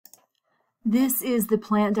This is the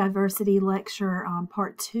plant diversity lecture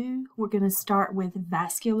part 2. We're going to start with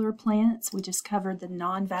vascular plants. We just covered the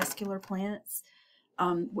non-vascular plants,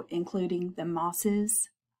 including the mosses.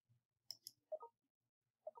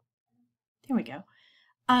 There we go.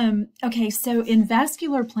 Okay, so in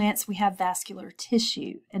vascular plants, we have vascular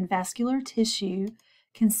tissue, and vascular tissue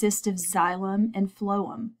consists of xylem and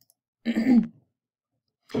phloem.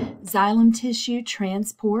 Xylem tissue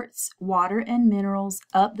transports water and minerals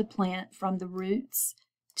up the plant from the roots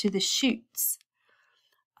to the shoots.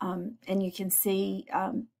 And you can see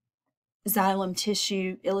xylem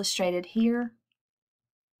tissue illustrated here.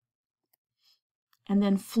 And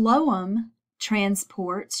then phloem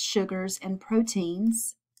transports sugars and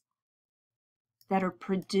proteins that are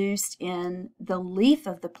produced in the leaf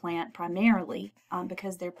of the plant primarily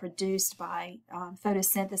because they're produced by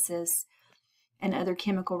photosynthesis and other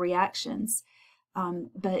chemical reactions.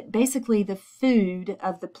 But basically the food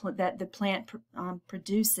of that the plant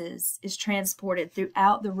produces is transported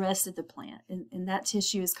throughout the rest of the plant, and that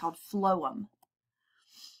tissue is called phloem.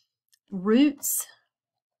 Roots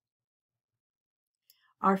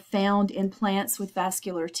are found in plants with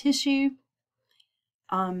vascular tissue.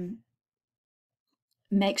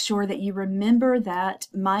 Make sure that you remember that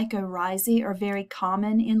mycorrhizae are very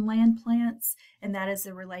common in land plants, and that is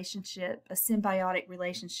a relationship, a symbiotic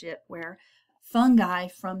relationship where fungi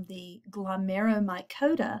from the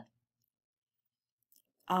Glomeromycota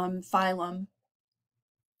phylum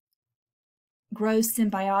grows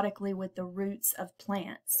symbiotically with the roots of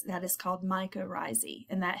plants. That is called mycorrhizae,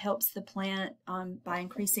 and that helps the plant by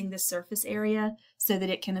increasing the surface area so that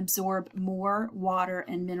it can absorb more water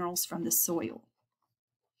and minerals from the soil.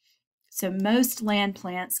 So most land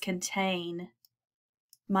plants contain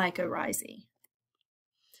mycorrhizae.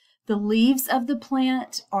 The leaves of the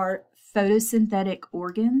plant are photosynthetic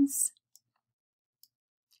organs.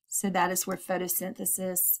 So that is where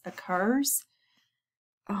photosynthesis occurs.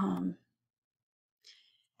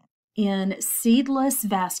 In seedless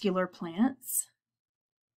vascular plants,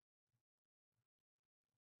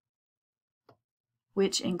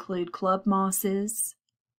 which include club mosses,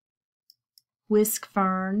 whisk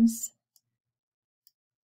ferns,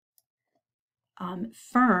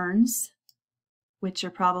 ferns, which are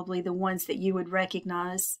probably the ones that you would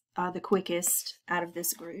recognize the quickest out of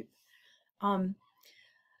this group.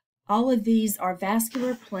 All of these are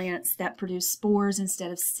vascular plants that produce spores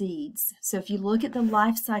instead of seeds. So if you look at the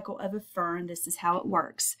life cycle of a fern, this is how it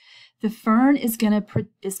works. The fern is going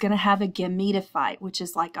to have a gametophyte, which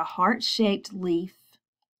is like a heart-shaped leaf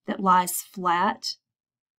that lies flat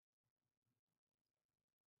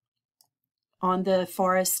on the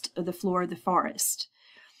forest, or the floor of the forest.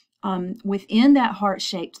 Within that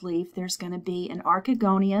heart-shaped leaf, there's going to be an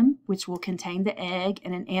archegonium, which will contain the egg,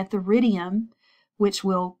 and an antheridium, which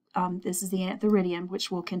will, this is the antheridium,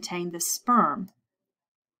 which will contain the sperm.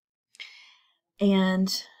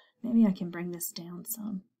 And maybe I can bring this down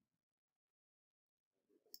some.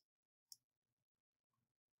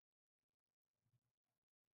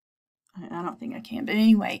 I don't think I can, but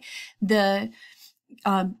anyway, the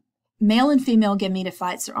male and female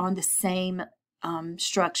gametophytes are on the same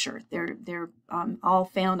structure. They're all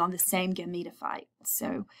found on the same gametophyte,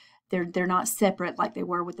 so they're not separate like they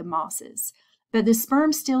were with the mosses. But the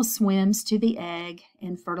sperm still swims to the egg,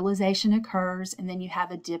 and fertilization occurs, and then you have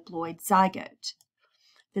a diploid zygote.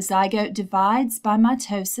 The zygote divides by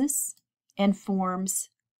mitosis and forms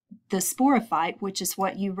the sporophyte, which is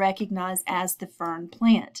what you recognize as the fern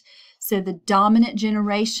plant. So the dominant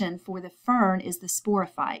generation for the fern is the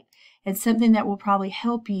sporophyte. And something that will probably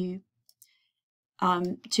help you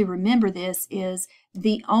to remember this is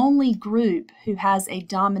the only group who has a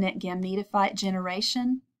dominant gametophyte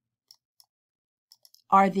generation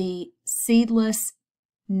are the seedless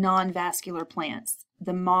non-vascular plants,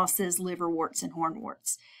 the mosses, liverworts, and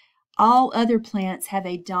hornworts. All other plants have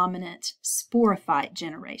a dominant sporophyte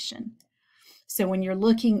generation. So when you're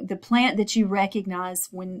looking, the plant that you recognize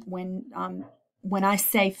when I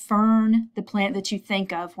say fern, the plant that you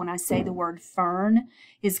think of when I say the word fern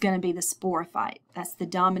is going to be the sporophyte. That's the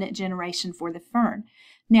dominant generation for the fern.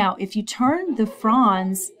 Now, if you turn the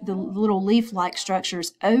fronds, the little leaf-like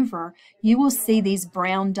structures over, you will see these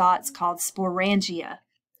brown dots called sporangia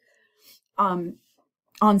on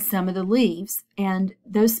some of the leaves. And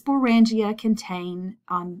those sporangia contain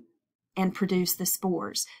and produce the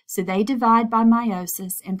spores. So they divide by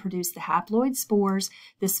meiosis and produce the haploid spores.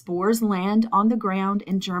 The spores land on the ground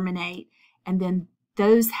and germinate, and then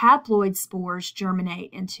those haploid spores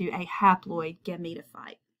germinate into a haploid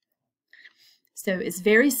gametophyte. So it's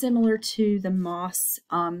very similar to the moss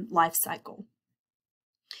life cycle.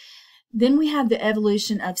 Then we have the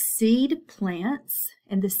evolution of seed plants,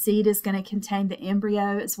 and the seed is going to contain the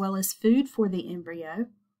embryo as well as food for the embryo.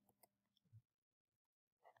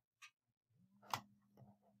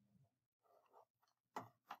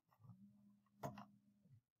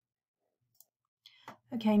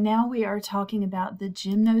 Okay, now we are talking about the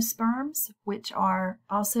gymnosperms, which are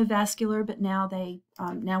also vascular, but now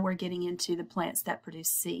now we're getting into the plants that produce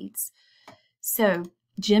seeds. So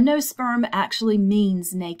gymnosperm actually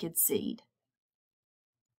means naked seed.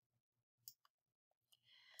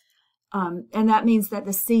 And that means that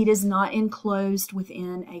the seed is not enclosed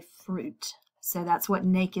within a fruit. So that's what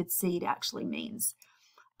naked seed actually means.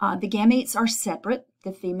 The gametes are separate.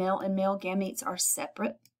 The female and male gametes are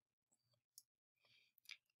separate.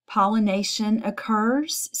 Pollination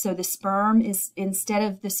occurs. So the sperm is, instead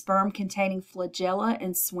of the sperm containing flagella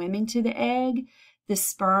and swimming to the egg, the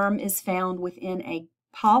sperm is found within a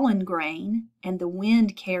pollen grain, and the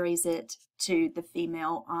wind carries it to the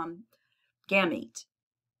female gamete.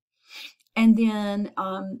 And then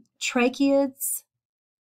tracheids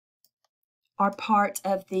are part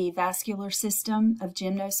of the vascular system of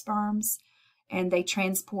gymnosperms, and they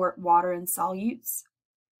transport water and solutes.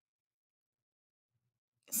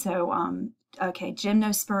 So, okay,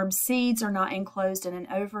 gymnosperm seeds are not enclosed in an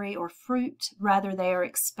ovary or fruit. Rather, they are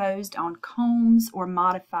exposed on cones or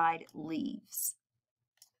modified leaves.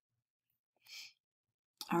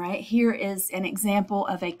 All right, here is an example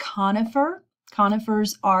of a conifer.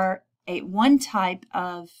 Conifers are one type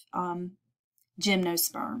of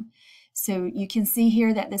gymnosperm. So you can see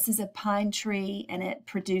here that this is a pine tree, and it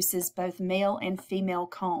produces both male and female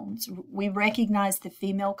cones. We recognize the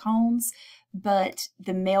female cones, but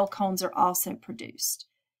the male cones are also produced.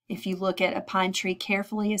 If you look at a pine tree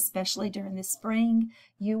carefully, especially during the spring,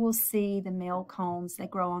 you will see the male cones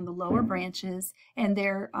that grow on the lower branches, and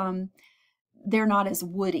they're not as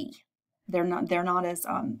woody. They're not as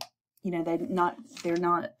you know, they're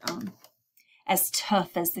not as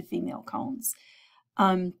tough as the female cones.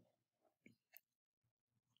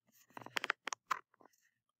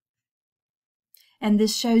 And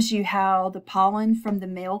this shows you how the pollen from the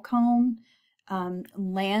male cone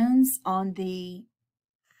lands on the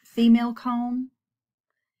female cone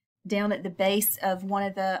down at the base of one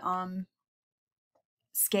of the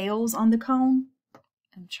scales on the cone.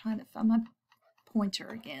 I'm trying to find my pointer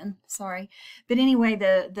again, sorry. But anyway,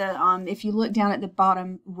 if you look down at the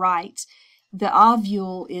bottom right, the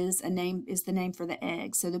ovule is the name for the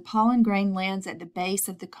egg. So the pollen grain lands at the base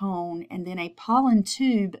of the cone, and then a pollen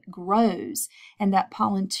tube grows, and that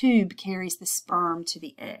pollen tube carries the sperm to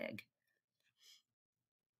the egg.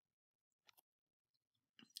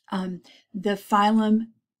 The phylum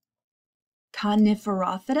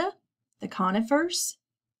Coniferophyta, the conifers,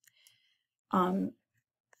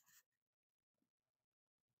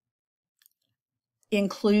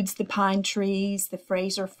 includes the pine trees, the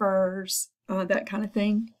Fraser firs, that kind of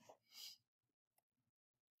thing.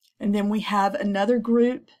 And then we have another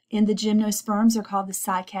group in the gymnosperms are called the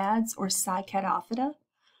cycads or Cycadophyta.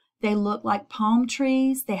 They look like palm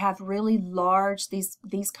trees. They have really large, these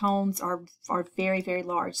cones are very, very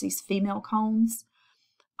large, these female cones.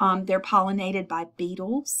 They're pollinated by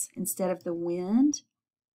beetles instead of the wind.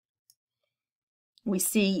 We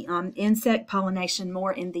see insect pollination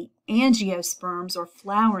more in the angiosperms or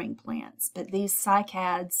flowering plants, but these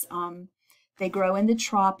cycads, they grow in the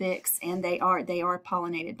tropics, and they are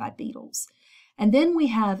pollinated by beetles. And then we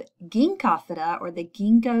have Ginkgophyta or the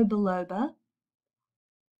ginkgo biloba.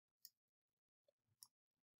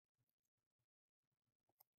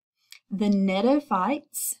 The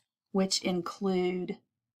gnetophytes, which include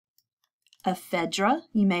ephedra.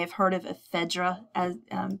 You may have heard of ephedra as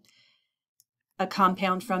a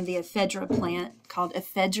compound from the ephedra plant called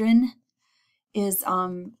ephedrine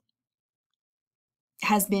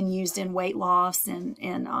has been used in weight loss and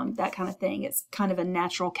that kind of thing. It's kind of a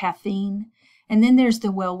natural caffeine. And then there's the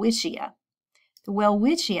Welwitschia. The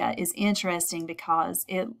Welwitschia is interesting because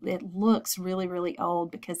it looks really, really old,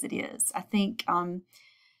 because it is. I think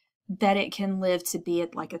that it can live to be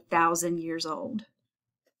at like 1,000 years old.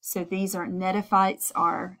 So these gnetophytes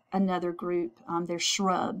are another group. They're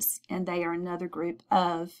shrubs, and they are another group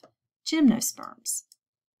of gymnosperms.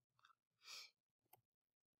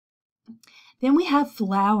 Then we have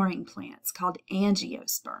flowering plants called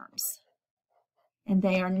angiosperms, and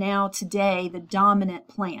they are now today the dominant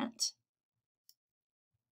plant.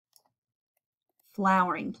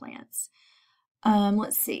 Flowering plants.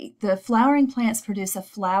 Let's see. The flowering plants produce a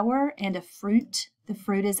flower and a fruit. The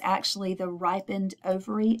fruit is actually the ripened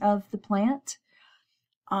ovary of the plant.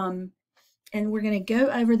 And we're going to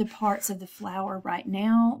go over the parts of the flower right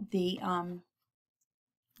now.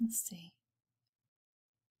 Let's see.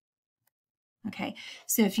 Okay,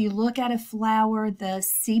 so if you look at a flower, the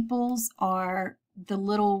sepals are the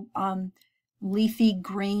little leafy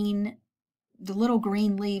green, the little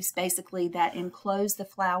green leaves basically that enclose the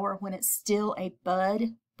flower when it's still a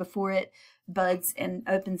bud before it buds and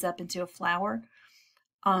opens up into a flower.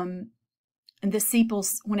 And the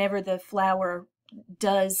sepals, whenever the flower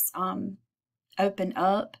does open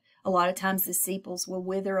up, a lot of times the sepals will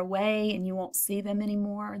wither away and you won't see them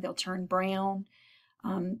anymore. They'll turn brown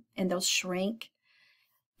and they'll shrink.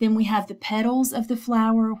 Then we have the petals of the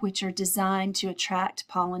flower, which are designed to attract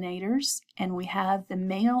pollinators. And we have the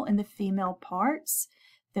male and the female parts.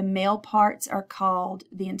 The male parts are called,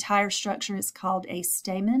 the entire structure is called a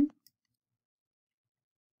stamen.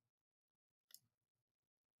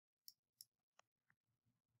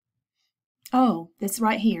 Oh, that's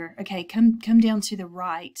right here. Okay, come down to the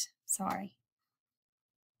right. Sorry.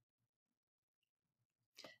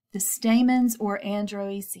 The stamens or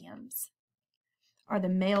androeciums are the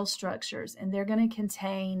male structures, and they're going to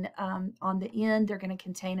contain, on the end, they're going to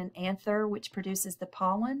contain an anther, which produces the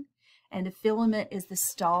pollen, and a filament is the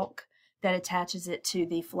stalk that attaches it to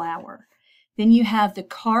the flower. Then you have the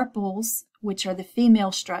carpels, which are the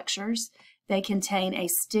female structures. They contain a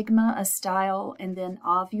stigma, a style, and then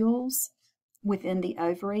ovules within the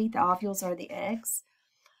ovary. The ovules are the eggs.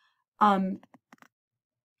 And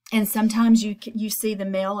sometimes you see the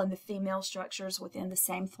male and the female structures within the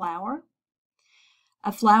same flower.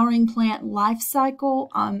 A flowering plant life cycle,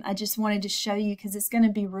 I just wanted to show you because it's going to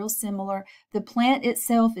be real similar. The plant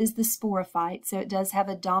itself is the sporophyte, so it does have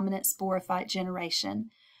a dominant sporophyte generation.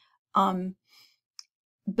 But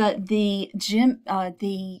the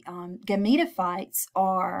gametophytes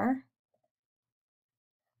are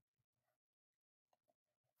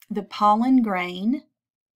the pollen grain,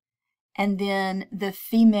 and then the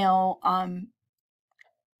female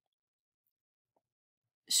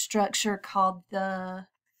structure called the,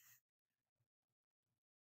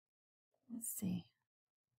 let's see,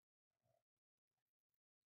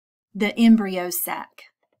 the embryo sac.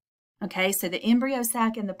 Okay, so the embryo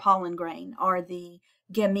sac and the pollen grain are the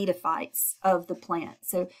gametophytes of the plant.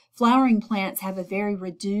 So flowering plants have a very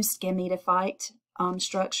reduced gametophyte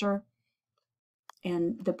structure,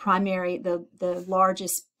 and the primary, the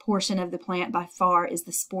largest portion of the plant by far is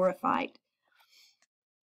the sporophyte.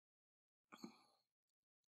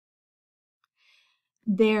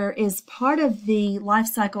 There is part of the life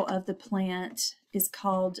cycle of the plant is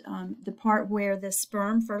called, the part where the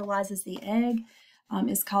sperm fertilizes the egg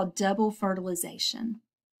is called double fertilization.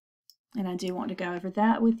 And I do want to go over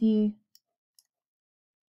that with you.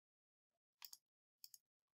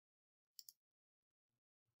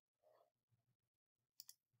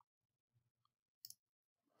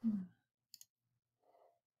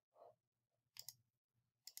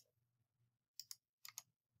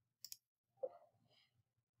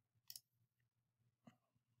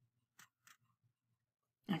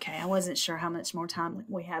 Okay, I wasn't sure how much more time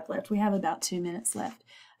we have left. We have about 2 minutes left.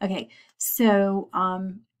 Okay, so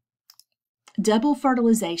double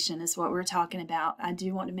fertilization is what we're talking about. I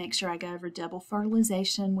do want to make sure I go over double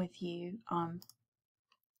fertilization with you. I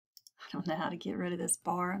don't know how to get rid of this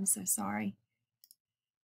bar. I'm so sorry.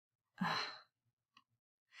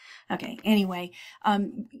 Okay, anyway,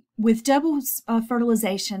 with double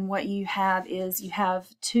fertilization, what you have is you have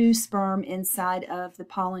two sperm inside of the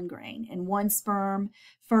pollen grain, and one sperm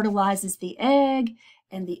fertilizes the egg,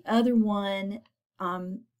 and the other one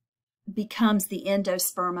becomes the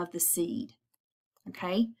endosperm of the seed.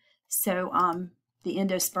 Okay, so the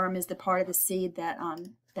endosperm is the part of the seed that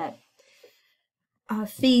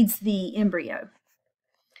feeds the embryo.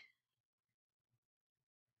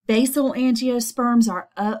 Basal angiosperms are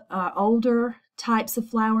older types of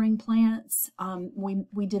flowering plants.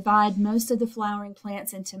 We divide most of the flowering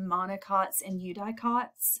plants into monocots and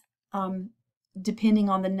eudicots, depending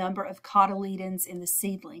on the number of cotyledons in the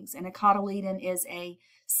seedlings. And a cotyledon is a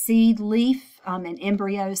seed leaf, an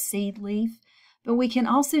embryo seed leaf. But we can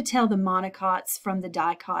also tell the monocots from the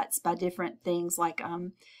dicots by different things like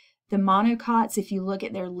the monocots, if you look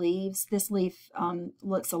at their leaves, this leaf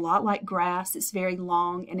looks a lot like grass. It's very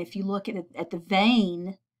long. And if you look at the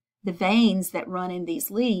veins that run in these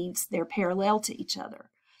leaves, they're parallel to each other.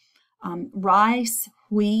 Rice,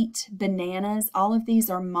 wheat, bananas, all of these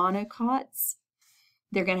are monocots.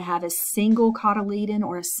 They're going to have a single cotyledon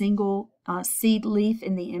or a single seed leaf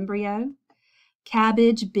in the embryo.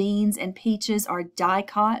 Cabbage, beans, and peaches are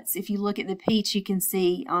dicots. If you look at the peach, you can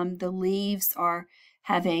see the leaves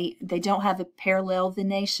they don't have a parallel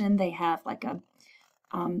venation. They have like a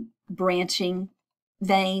branching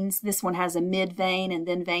veins. This one has a mid vein and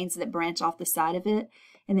then veins that branch off the side of it.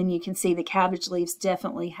 And then you can see the cabbage leaves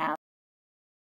definitely have